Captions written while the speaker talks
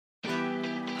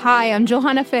Hi, I'm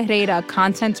Johanna Ferreira,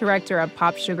 content director at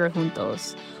Pop Sugar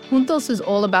Juntos. Juntos is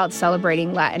all about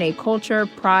celebrating Latinx culture,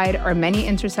 pride, our many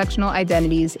intersectional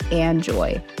identities, and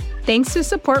joy. Thanks to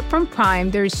support from Prime,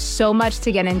 there's so much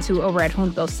to get into over at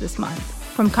Juntos this month.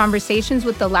 From conversations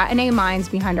with the Latinx minds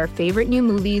behind our favorite new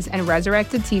movies and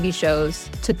resurrected TV shows,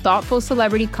 to thoughtful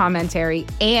celebrity commentary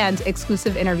and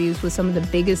exclusive interviews with some of the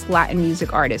biggest Latin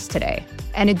music artists today.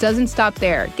 And it doesn't stop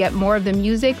there. Get more of the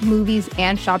music, movies,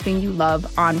 and shopping you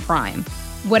love on Prime.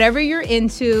 Whatever you're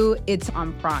into, it's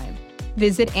on Prime.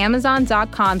 Visit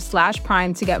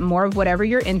Amazon.com/Prime to get more of whatever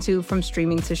you're into, from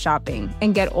streaming to shopping.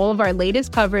 And get all of our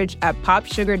latest coverage at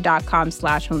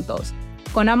popsugar.com/juntos.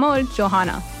 Con amor,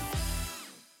 Johanna.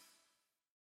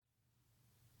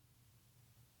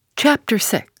 Chapter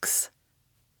 6.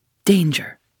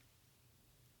 Danger.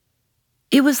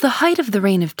 It was the height of the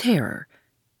Reign of Terror.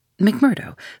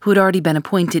 McMurdo, who had already been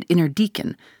appointed inner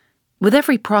deacon, with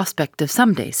every prospect of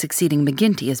someday succeeding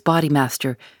McGinty as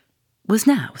bodymaster, was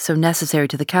now so necessary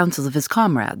to the counsels of his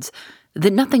comrades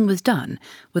that nothing was done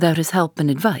without his help and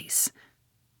advice.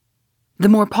 The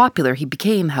more popular he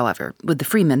became, however, with the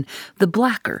freemen, the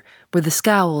blacker were the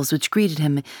scowls which greeted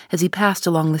him as he passed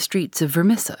along the streets of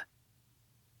Vermissa.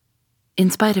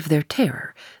 In spite of their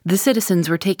terror, the citizens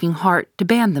were taking heart to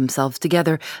band themselves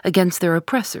together against their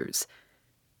oppressors.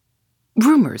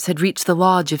 Rumors had reached the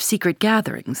lodge of secret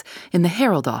gatherings in the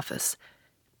Herald office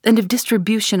and of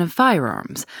distribution of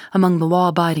firearms among the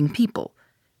law-abiding people.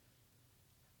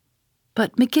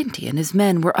 But McGinty and his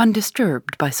men were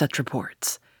undisturbed by such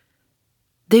reports.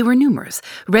 They were numerous,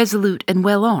 resolute, and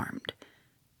well-armed.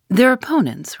 Their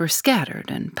opponents were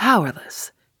scattered and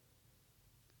powerless.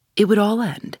 It would all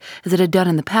end, as it had done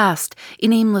in the past,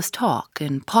 in aimless talk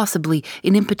and possibly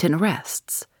in impotent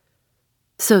arrests.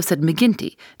 So said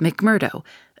McGinty, McMurdo,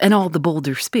 and all the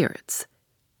bolder spirits.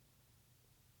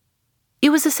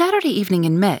 It was a Saturday evening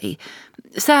in May.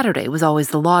 Saturday was always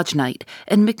the lodge night,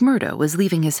 and McMurdo was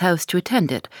leaving his house to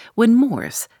attend it when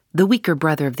Morse, the weaker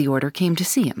brother of the order, came to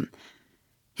see him.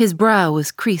 His brow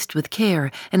was creased with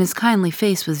care, and his kindly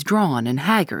face was drawn and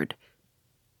haggard.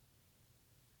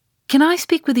 "Can I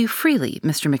speak with you freely,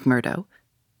 Mr. McMurdo?"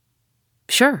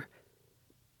 "Sure."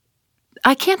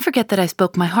 "I can't forget that I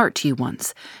spoke my heart to you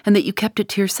once, and that you kept it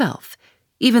to yourself,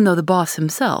 even though the boss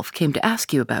himself came to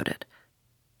ask you about it."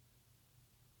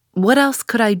 "What else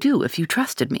could I do if you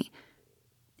trusted me?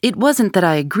 It wasn't that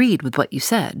I agreed with what you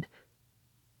said."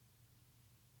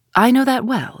 "I know that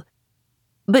well,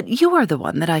 but you are the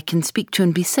one that I can speak to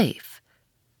and be safe.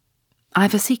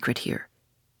 I've a secret here."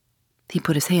 He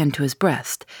put his hand to his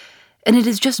breast, "and it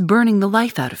is just burning the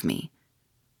life out of me.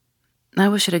 I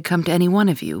wish it had come to any one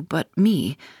of you but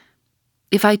me.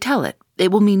 If I tell it, it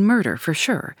will mean murder for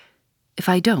sure. If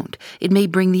I don't, it may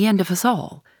bring the end of us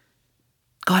all.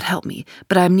 God help me,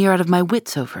 but I am near out of my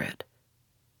wits over it."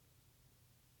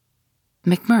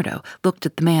 McMurdo looked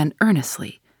at the man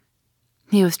earnestly.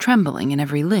 He was trembling in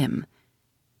every limb.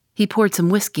 He poured some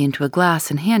whiskey into a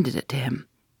glass and handed it to him.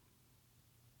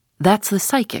 "That's the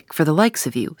psychic for the likes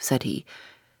of you," said he.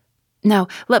 "Now,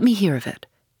 let me hear of it."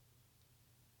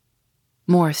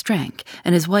 Morris drank,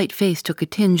 and his white face took a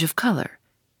tinge of color.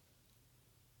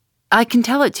 "I can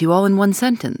tell it to you all in one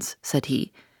sentence," said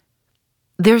he.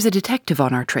 "There's a detective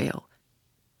on our trail."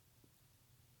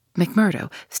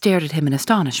 McMurdo stared at him in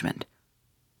astonishment.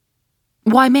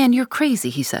 "Why, man, you're crazy,"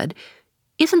 he said.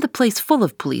 "Isn't the place full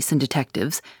of police and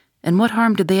detectives, and what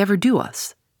harm did they ever do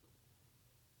us?"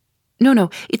 No,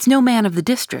 it's no man of the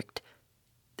district.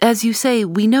 As you say,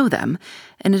 we know them,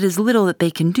 and it is little that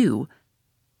they can do.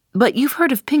 But you've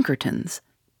heard of Pinkertons."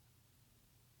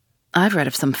 "I've read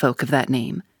of some folk of that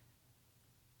name."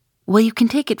 "Well, you can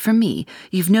take it from me,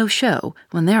 you've no show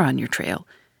when they're on your trail.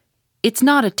 It's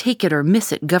not a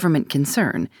take-it-or-miss-it government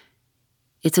concern.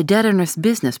 It's a dead-earnest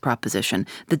business proposition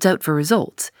that's out for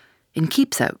results, and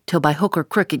keeps out till by hook or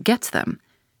crook it gets them.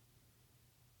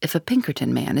 If a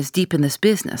Pinkerton man is deep in this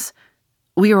business,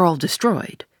 we are all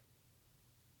destroyed.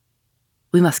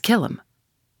 We must kill him."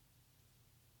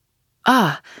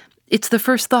 "Ah, it's the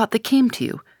first thought that came to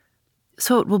you.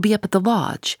 So it will be up at the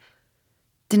lodge.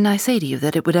 Didn't I say to you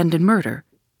that it would end in murder?"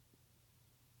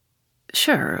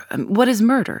 "Sure, what is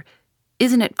murder?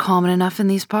 Isn't it common enough in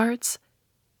these parts?"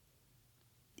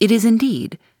 "It is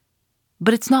indeed,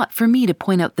 but it's not for me to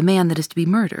point out the man that is to be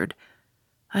murdered.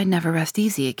 I'd never rest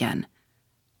easy again.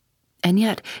 And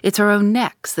yet it's our own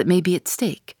necks that may be at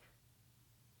stake.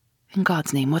 In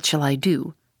God's name, what shall I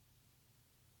do?"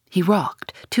 He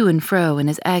rocked to and fro in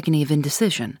his agony of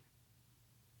indecision.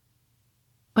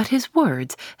 But his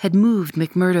words had moved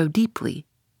McMurdo deeply.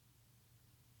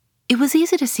 It was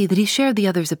easy to see that he shared the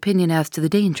other's opinion as to the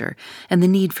danger and the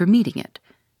need for meeting it.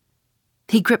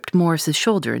 He gripped Morris's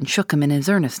shoulder and shook him in his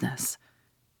earnestness.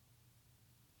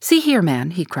 "See here,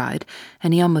 man," he cried,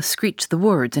 and he almost screeched the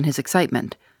words in his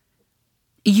excitement.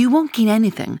 "You won't gain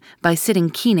anything by sitting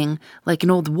keening like an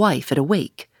old wife at a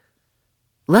wake.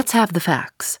 Let's have the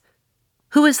facts.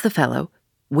 Who is the fellow?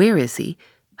 Where is he?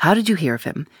 How did you hear of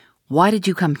him? Why did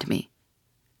you come to me?"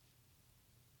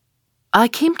 "I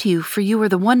came to you for you were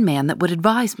the one man that would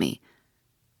advise me.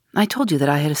 I told you that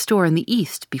I had a store in the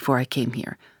East before I came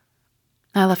here.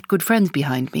 I left good friends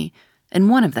behind me, and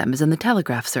one of them is in the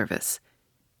telegraph service.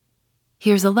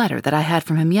 Here's a letter that I had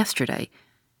from him yesterday.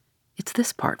 It's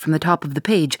this part from the top of the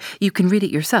page. You can read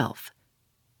it yourself."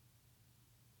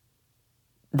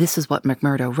 This is what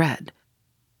McMurdo read.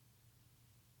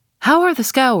 "How are the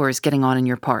Scourers getting on in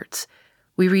your parts?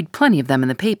 We read plenty of them in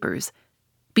the papers.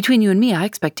 Between you and me, I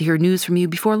expect to hear news from you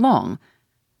before long.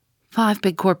 5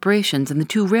 big corporations and the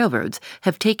 2 railroads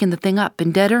have taken the thing up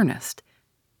in dead earnest.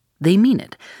 They mean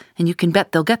it, and you can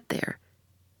bet they'll get there.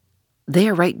 They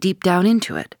are right deep down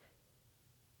into it.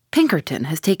 Pinkerton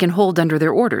has taken hold under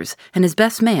their orders, and his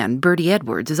best man, Bertie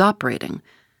Edwards, is operating.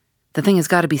 The thing has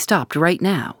got to be stopped right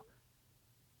now."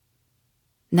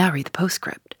 Now read the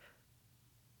postscript.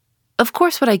 "Of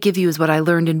course what I give you is what I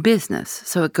learned in business,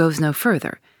 so it goes no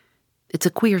further. It's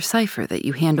a queer cipher that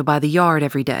you handle by the yard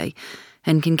every day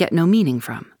and can get no meaning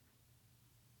from."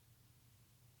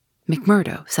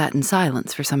 McMurdo sat in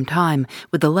silence for some time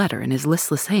with the letter in his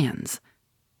listless hands.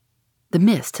 The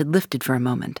mist had lifted for a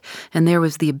moment, and there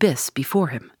was the abyss before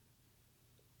him.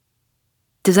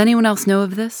 "Does anyone else know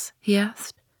of this?" he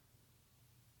asked.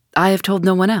 "I have told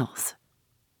no one else."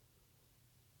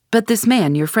 "But this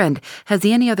man, your friend, has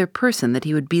he any other person that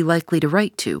he would be likely to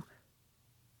write to?"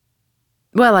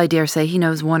 "Well, I dare say he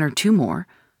knows 1 or 2 more."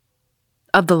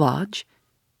 "Of the lodge?"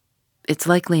 "It's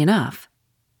likely enough."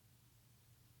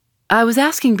 "I was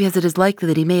asking because it is likely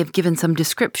that he may have given some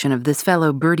description of this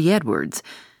fellow Bertie Edwards.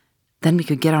 Then we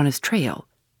could get on his trail."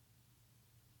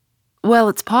 "Well,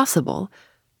 it's possible,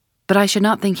 but I should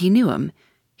not think he knew him.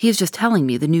 He is just telling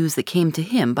me the news that came to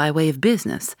him by way of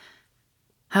business.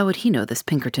 How would he know this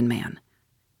Pinkerton man?"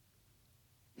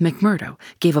 McMurdo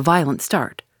gave a violent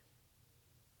start.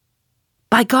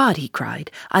 "By God," he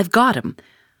cried, "I've got him.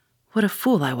 What a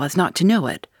fool I was not to know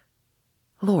it.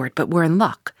 Lord, but we're in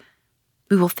luck.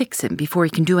 We will fix him before he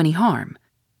can do any harm.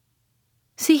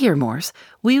 See here, Morse,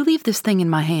 will you leave this thing in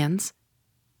my hands?"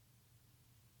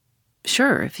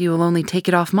 "Sure, if you will only take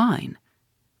it off mine."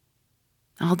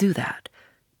 "I'll do that.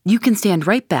 You can stand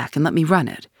right back and let me run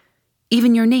it.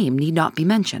 Even your name need not be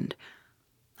mentioned.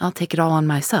 I'll take it all on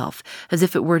myself, as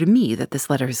if it were to me that this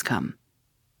letter has come.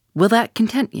 Will that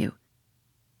content you?"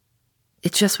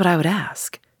 "It's just what I would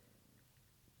ask."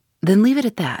 "Then leave it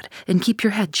at that, and keep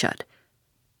your head shut.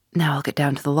 Now I'll get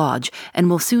down to the lodge, and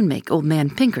we'll soon make old man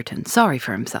Pinkerton sorry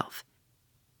for himself."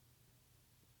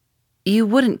 "You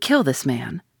wouldn't kill this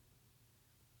man?"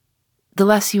 "The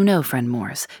less you know, friend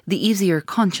Morris, the easier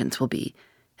conscience will be,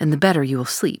 and the better you will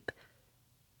sleep.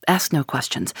 Ask no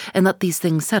questions, and let these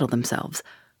things settle themselves.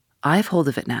 I have hold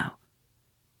of it now."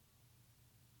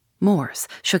 Morse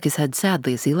shook his head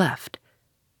sadly as he left.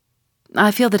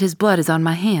 "I feel that his blood is on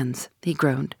my hands," he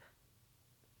groaned.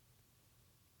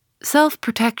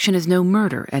 "Self-protection is no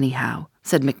murder, anyhow,"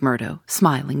 said McMurdo,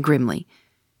 smiling grimly.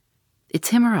 "It's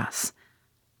him or us.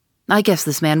 I guess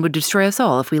this man would destroy us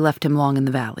all if we left him long in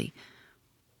the valley.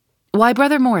 Why,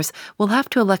 Brother Morris, we'll have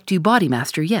to elect you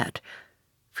bodymaster yet,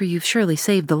 for you've surely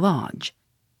saved the lodge."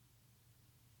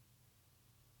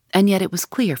 And yet it was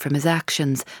clear from his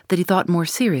actions that he thought more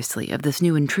seriously of this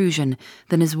new intrusion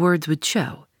than his words would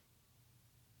show.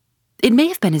 It may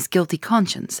have been his guilty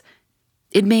conscience.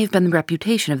 It may have been the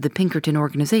reputation of the Pinkerton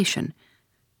organization.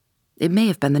 It may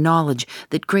have been the knowledge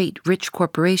that great, rich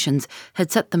corporations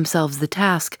had set themselves the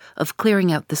task of clearing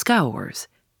out the Scourers.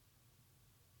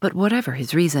 But whatever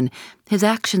his reason, his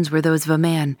actions were those of a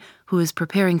man who was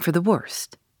preparing for the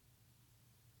worst.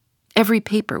 Every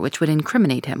paper which would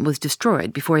incriminate him was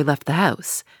destroyed before he left the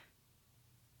house.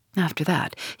 After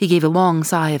that, he gave a long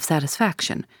sigh of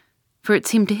satisfaction, for it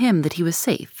seemed to him that he was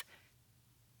safe.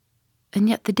 And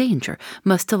yet the danger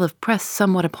must still have pressed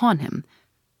somewhat upon him,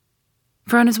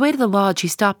 for on his way to the lodge he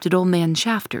stopped at old man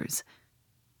Shafter's.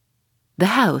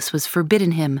 The house was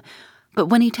forbidden him, but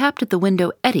when he tapped at the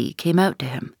window, Etty came out to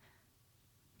him.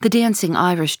 The dancing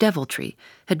Irish deviltry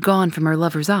had gone from her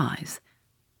lover's eyes.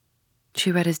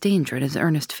 She read his danger in his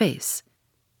earnest face.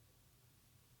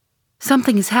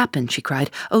 "Something has happened," she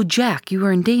cried. "Oh, Jack, you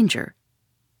are in danger."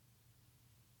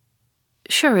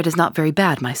 "Sure, it is not very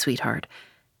bad, my sweetheart.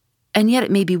 And yet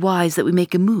it may be wise that we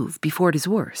make a move before it is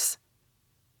worse.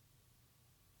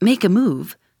 Make a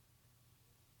move?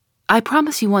 I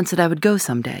promised you once that I would go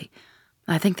someday.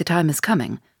 I think the time is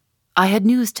coming. I had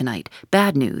news tonight,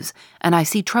 bad news, and I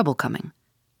see trouble coming.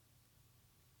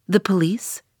 The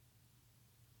police?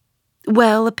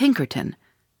 Well, a Pinkerton.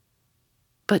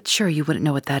 But sure you wouldn't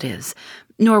know what that is,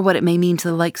 nor what it may mean to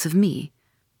the likes of me.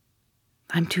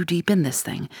 I'm too deep in this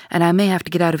thing, and I may have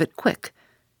to get out of it quick.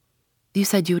 You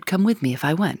said you would come with me if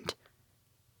I went.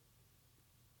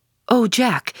 Oh,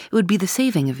 Jack, it would be the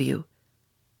saving of you.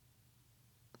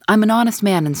 I'm an honest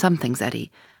man in some things,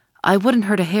 Eddie. I wouldn't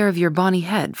hurt a hair of your bonny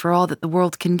head for all that the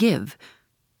world can give,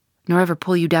 nor ever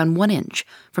pull you down 1 inch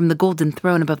from the golden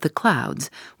throne above the clouds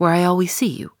where I always see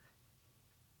you.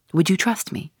 Would you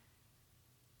trust me?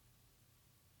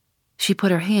 She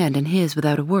put her hand in his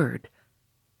without a word.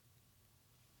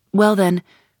 Well then,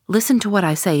 listen to what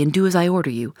I say and do as I order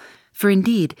you, for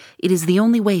indeed it is the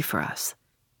only way for us.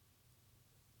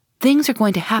 Things are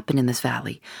going to happen in this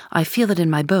valley. I feel it in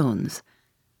my bones.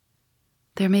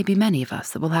 There may be many of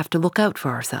us that will have to look out for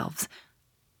ourselves.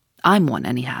 I'm one,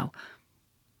 anyhow.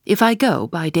 If I go,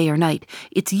 by day or night,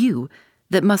 it's you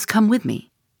that must come with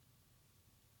me.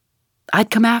 I'd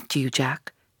come after you,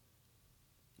 Jack.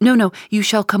 No, you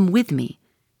shall come with me.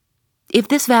 If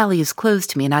this valley is closed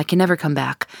to me and I can never come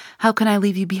back, how can I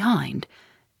leave you behind?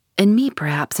 And me,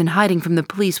 perhaps, in hiding from the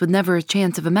police with never a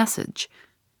chance of a message.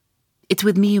 It's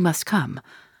with me you must come.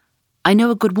 I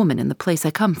know a good woman in the place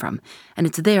I come from, and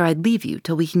it's there I'd leave you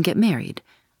till we can get married.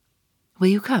 Will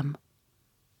you come?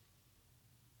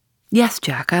 Yes,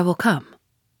 Jack, I will come.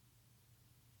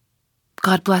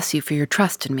 God bless you for your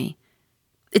trust in me.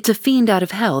 It's a fiend out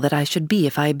of hell that I should be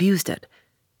if I abused it.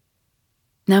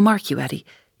 Now mark you, Eddie,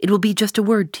 it will be just a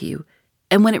word to you,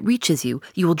 and when it reaches you,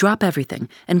 you will drop everything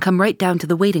and come right down to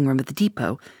the waiting room at the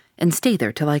depot and stay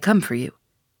there till I come for you.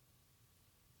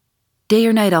 Day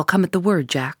or night I'll come at the word,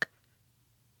 Jack.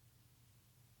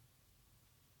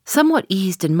 Somewhat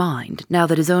eased in mind, now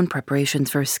that his own preparations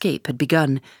for escape had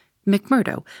begun,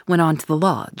 McMurdo went on to the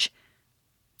lodge.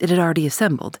 It had already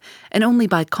assembled, and only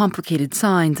by complicated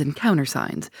signs and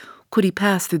countersigns could he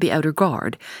pass through the outer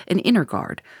guard and inner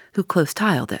guard, who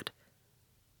close-tiled it.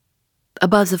 A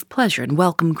buzz of pleasure and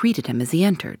welcome greeted him as he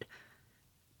entered.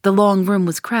 The long room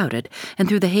was crowded, and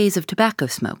through the haze of tobacco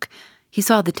smoke, he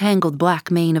saw the tangled black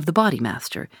mane of the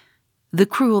bodymaster, the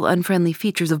cruel, unfriendly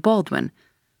features of Baldwin,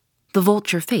 the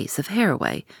vulture face of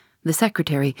Haraway, the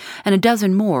secretary, and a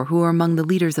dozen more who were among the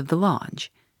leaders of the lodge.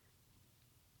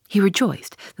 He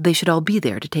rejoiced that they should all be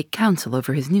there to take counsel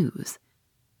over his news.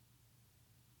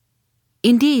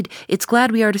 "Indeed, it's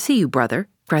glad we are to see you, brother,"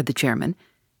 cried the chairman.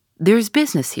 "There's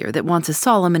business here that wants a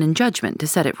Solomon in judgment to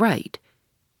set it right."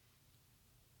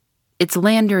 "It's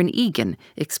Lander and Egan,"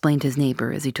 explained his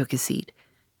neighbor as he took his seat.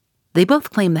 "They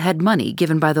both claim the head money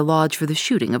given by the lodge for the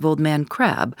shooting of old man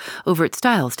Crabbe over at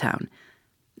Stylestown.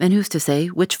 And who's to say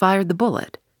which fired the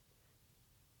bullet?"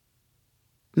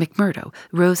 McMurdo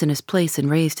rose in his place and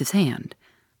raised his hand.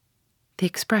 The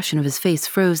expression of his face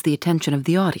froze the attention of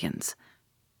the audience.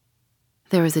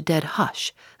 There was a dead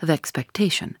hush of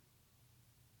expectation.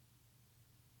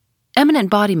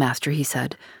 "Eminent Bodymaster," he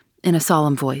said, in a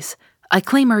solemn voice, "I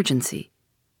claim urgency."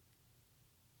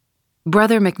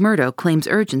 "Brother McMurdo claims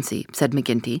urgency," said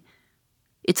McGinty.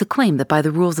 "It's a claim that by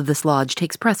the rules of this lodge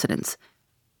takes precedence.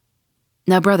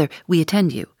 Now, brother, we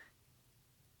attend you."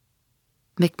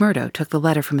 McMurdo took the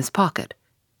letter from his pocket.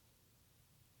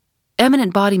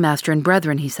 "Eminent Bodymaster and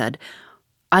brethren," he said,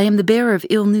 "I am the bearer of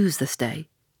ill news this day.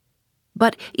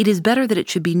 But it is better that it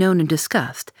should be known and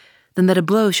discussed than that a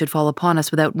blow should fall upon us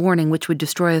without warning which would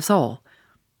destroy us all.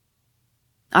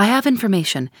 I have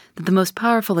information that the most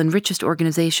powerful and richest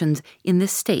organizations in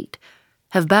this state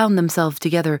have bound themselves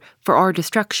together for our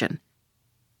destruction,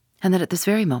 and that at this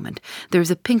very moment there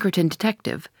is a Pinkerton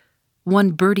detective,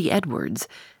 one Bertie Edwards,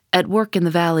 at work in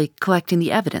the valley collecting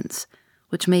the evidence,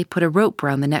 which may put a rope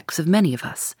round the necks of many of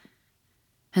us,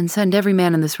 and send every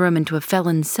man in this room into a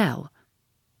felon's cell.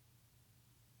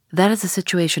 That is a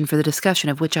situation for the discussion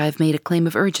of which I have made a claim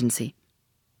of urgency."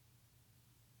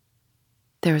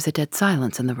 There was a dead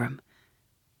silence in the room.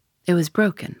 It was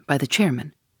broken by the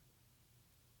chairman.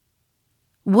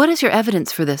 "What is your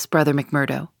evidence for this, Brother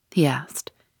McMurdo?" he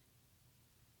asked.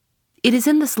 "It is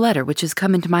in this letter which has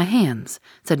come into my hands,"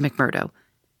 said McMurdo.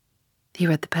 He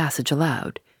read the passage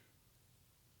aloud.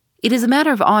 "It is a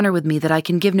matter of honor with me that I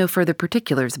can give no further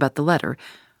particulars about the letter,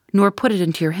 nor put it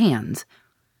into your hands.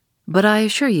 But I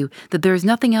assure you that there is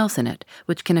nothing else in it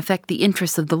which can affect the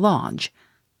interests of the lodge.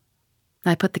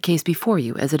 I put the case before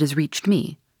you as it has reached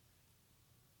me."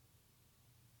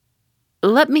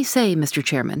 "Let me say, Mr.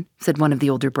 Chairman," said one of the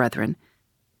older brethren,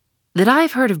 "that I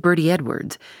have heard of Bertie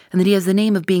Edwards, and that he has the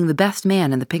name of being the best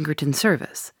man in the Pinkerton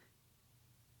service."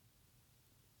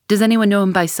 "Does anyone know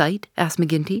him by sight?" asked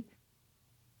McGinty.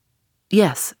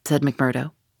 "Yes," said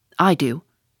McMurdo. "I do."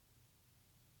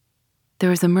 There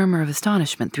was a murmur of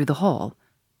astonishment through the hall.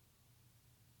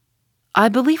 "I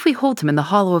believe we hold him in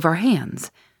the hollow of our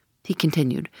hands," he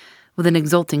continued, with an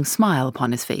exulting smile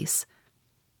upon his face.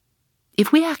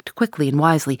 "If we act quickly and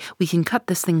wisely, we can cut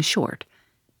this thing short.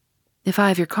 If I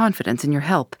have your confidence and your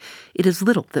help, it is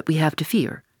little that we have to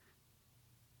fear."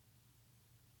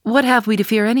 "What have we to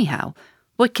fear anyhow?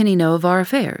 What can he know of our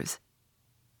affairs?"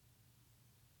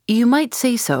 "You might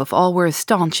say so if all were as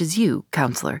staunch as you,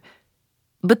 Counselor.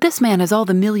 But this man has all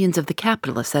the millions of the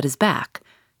capitalists at his back.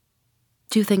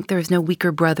 Do you think there is no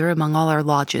weaker brother among all our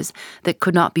lodges that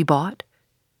could not be bought?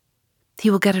 He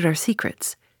will get at our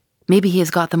secrets. Maybe he has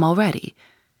got them already.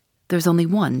 There's only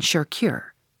one sure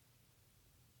cure."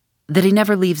 "That he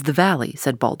never leaves the valley,"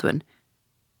 said Baldwin.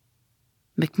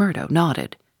 McMurdo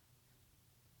nodded.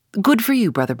 "Good for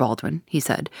you, Brother Baldwin," he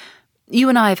said. "You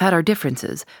and I have had our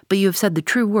differences, but you have said the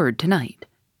true word tonight."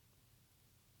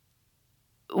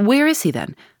 "Where is he,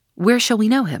 then? Where shall we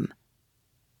know him?"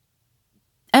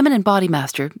 "Eminent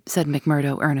Bodymaster," said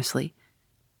McMurdo earnestly,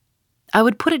 "I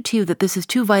would put it to you that this is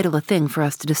too vital a thing for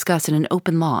us to discuss in an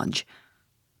open lodge.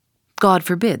 God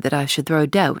forbid that I should throw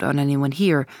doubt on anyone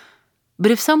here,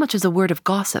 but if so much as a word of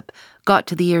gossip got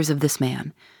to the ears of this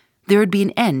man, there would be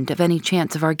an end of any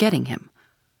chance of our getting him.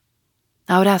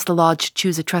 I would ask the lodge to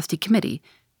choose a trustee committee,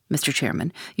 Mr.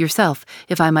 Chairman, yourself,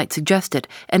 if I might suggest it,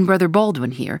 and Brother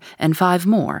Baldwin here, and 5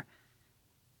 more.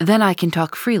 Then I can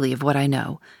talk freely of what I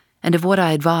know, and of what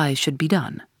I advise should be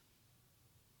done."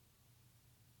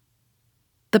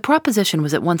 The proposition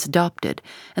was at once adopted,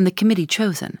 and the committee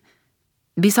chosen.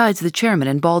 Besides the chairman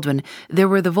and Baldwin, there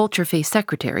were the vulture-faced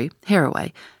secretary,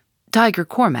 Haraway, Tiger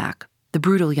Cormac, the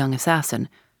brutal young assassin,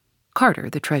 Carter,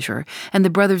 the treasurer, and the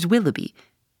brothers Willoughby,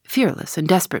 fearless and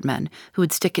desperate men who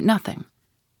would stick at nothing.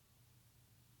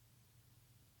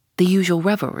 The usual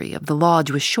revelry of the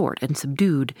lodge was short and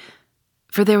subdued,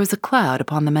 for there was a cloud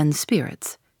upon the men's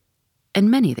spirits, and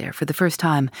many there, for the first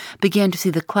time, began to see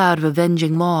the cloud of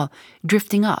avenging law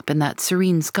drifting up in that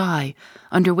serene sky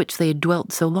under which they had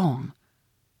dwelt so long.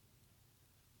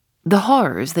 The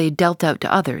horrors they had dealt out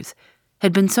to others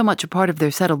had been so much a part of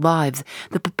their settled lives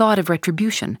that the thought of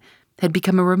retribution had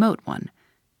become a remote one,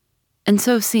 and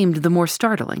so seemed the more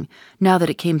startling now that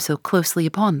it came so closely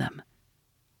upon them.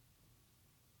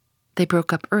 They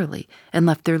broke up early and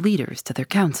left their leaders to their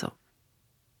council.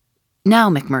 "Now,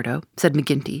 McMurdo," said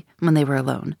McGinty when they were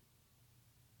alone.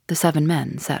 The 7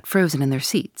 men sat frozen in their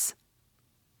seats.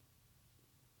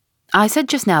 "I said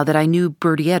just now that I knew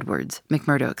Bertie Edwards,"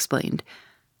 McMurdo explained.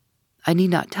 "I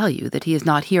need not tell you that he is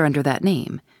not here under that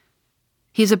name.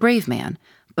 He is a brave man,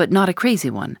 but not a crazy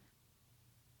one.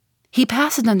 He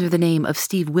passes under the name of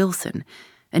Steve Wilson,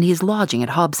 and he is lodging at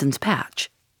Hobson's Patch."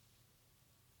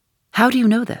 "How do you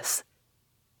know this?"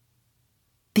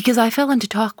 "Because I fell into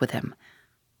talk with him.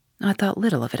 I thought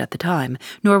little of it at the time,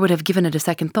 nor would have given it a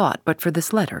second thought but for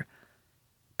this letter.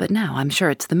 But now I'm sure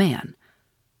it's the man.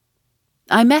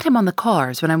 I met him on the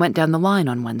cars when I went down the line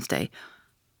on Wednesday.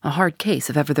 A hard case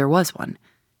if ever there was one.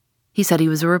 He said he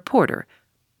was a reporter.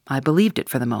 I believed it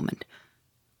for the moment.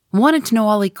 Wanted to know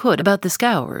all he could about the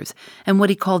Scourers and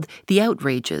what he called the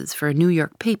outrages for a New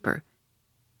York paper.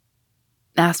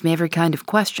 Asked me every kind of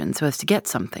question so as to get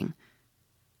something.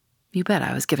 You bet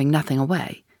I was giving nothing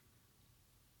away.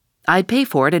 "I'd pay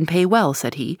for it and pay well,"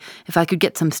 said he, "if I could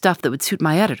get some stuff that would suit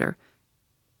my editor."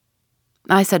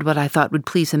 I said what I thought would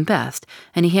please him best,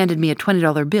 and he handed me a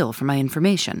 $20 bill for my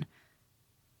information.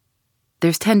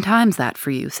 "There's 10 times that for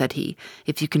you," said he,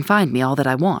 "if you can find me all that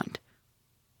I want."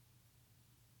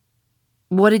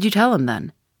 "What did you tell him,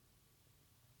 then?"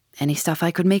 "Any stuff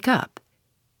I could make up."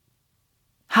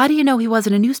 "How do you know he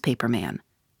wasn't a newspaper man?"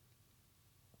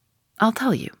 "I'll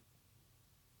tell you.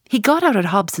 He got out at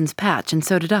Hobson's Patch, and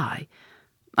so did I.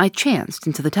 I chanced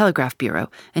into the telegraph bureau,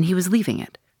 and he was leaving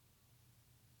it.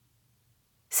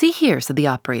 "See here," said the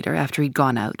operator after he'd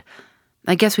gone out.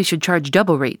 "I guess we should charge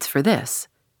double rates for this."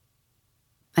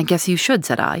 "I guess you should,"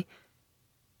 said I.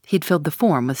 He'd filled the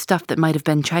form with stuff that might have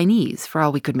been Chinese, for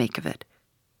all we could make of it.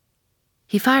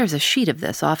 "He fires a sheet of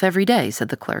this off every day," said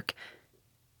the clerk.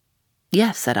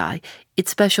 "Yes," said I,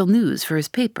 "it's special news for his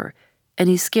paper, and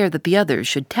he's scared that the others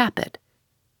should tap it."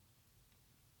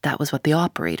 That was what the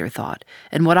operator thought,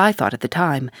 and what I thought at the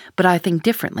time, but I think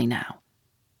differently now.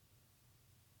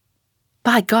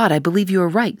 "By God, I believe you are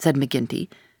right," said McGinty.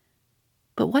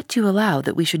 "But what do you allow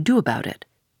that we should do about it?"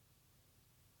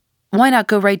 Why not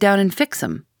go right down and fix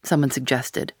him? Someone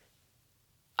suggested.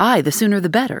 Aye, the sooner the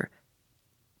better.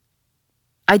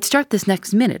 I'd start this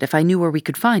next minute if I knew where we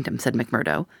could find him, said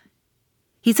McMurdo.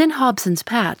 He's in Hobson's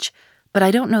Patch, but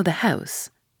I don't know the house.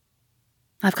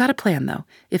 I've got a plan, though,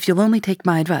 if you'll only take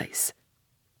my advice.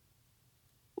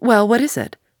 Well, what is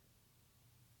it?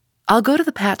 I'll go to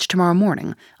the patch tomorrow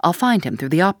morning. I'll find him through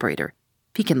the operator.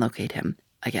 He can locate him,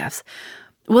 I guess.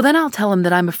 Well, then I'll tell him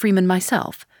that I'm a freeman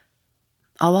myself.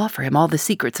 I'll offer him all the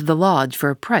secrets of the lodge for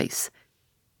a price.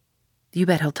 You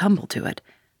bet he'll tumble to it.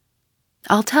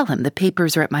 I'll tell him the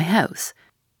papers are at my house,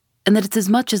 and that it's as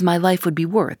much as my life would be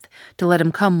worth to let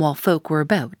him come while folk were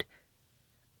about.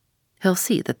 He'll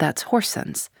see that that's horse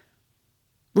sense.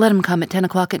 Let him come at 10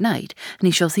 o'clock at night, and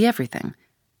he shall see everything.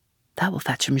 That will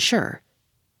fetch him sure.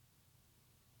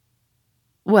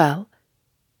 Well,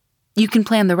 you can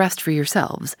plan the rest for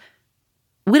yourselves.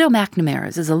 Widow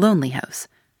McNamara's is a lonely house.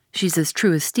 She's as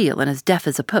true as steel and as deaf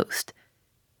as a post.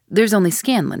 There's only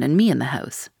Scanlon and me in the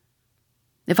house.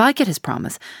 If I get his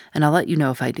promise, and I'll let you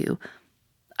know if I do,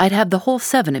 I'd have the whole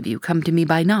 7 of you come to me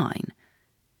by 9.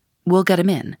 We'll get him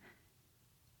in.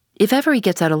 If ever he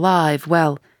gets out alive,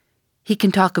 well, he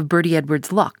can talk of Bertie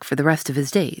Edwards' luck for the rest of his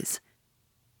days.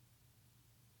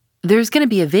 There's going to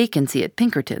be a vacancy at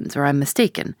Pinkerton's, or I'm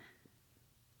mistaken.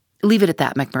 Leave it at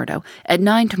that, McMurdo. At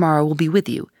 9 tomorrow we'll be with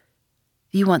you.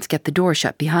 You once get the door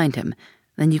shut behind him,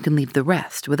 then you can leave the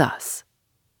rest with us.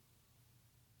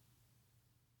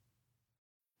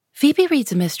 Phoebe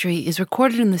Reads a Mystery is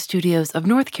recorded in the studios of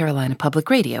North Carolina Public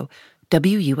Radio,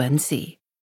 WUNC.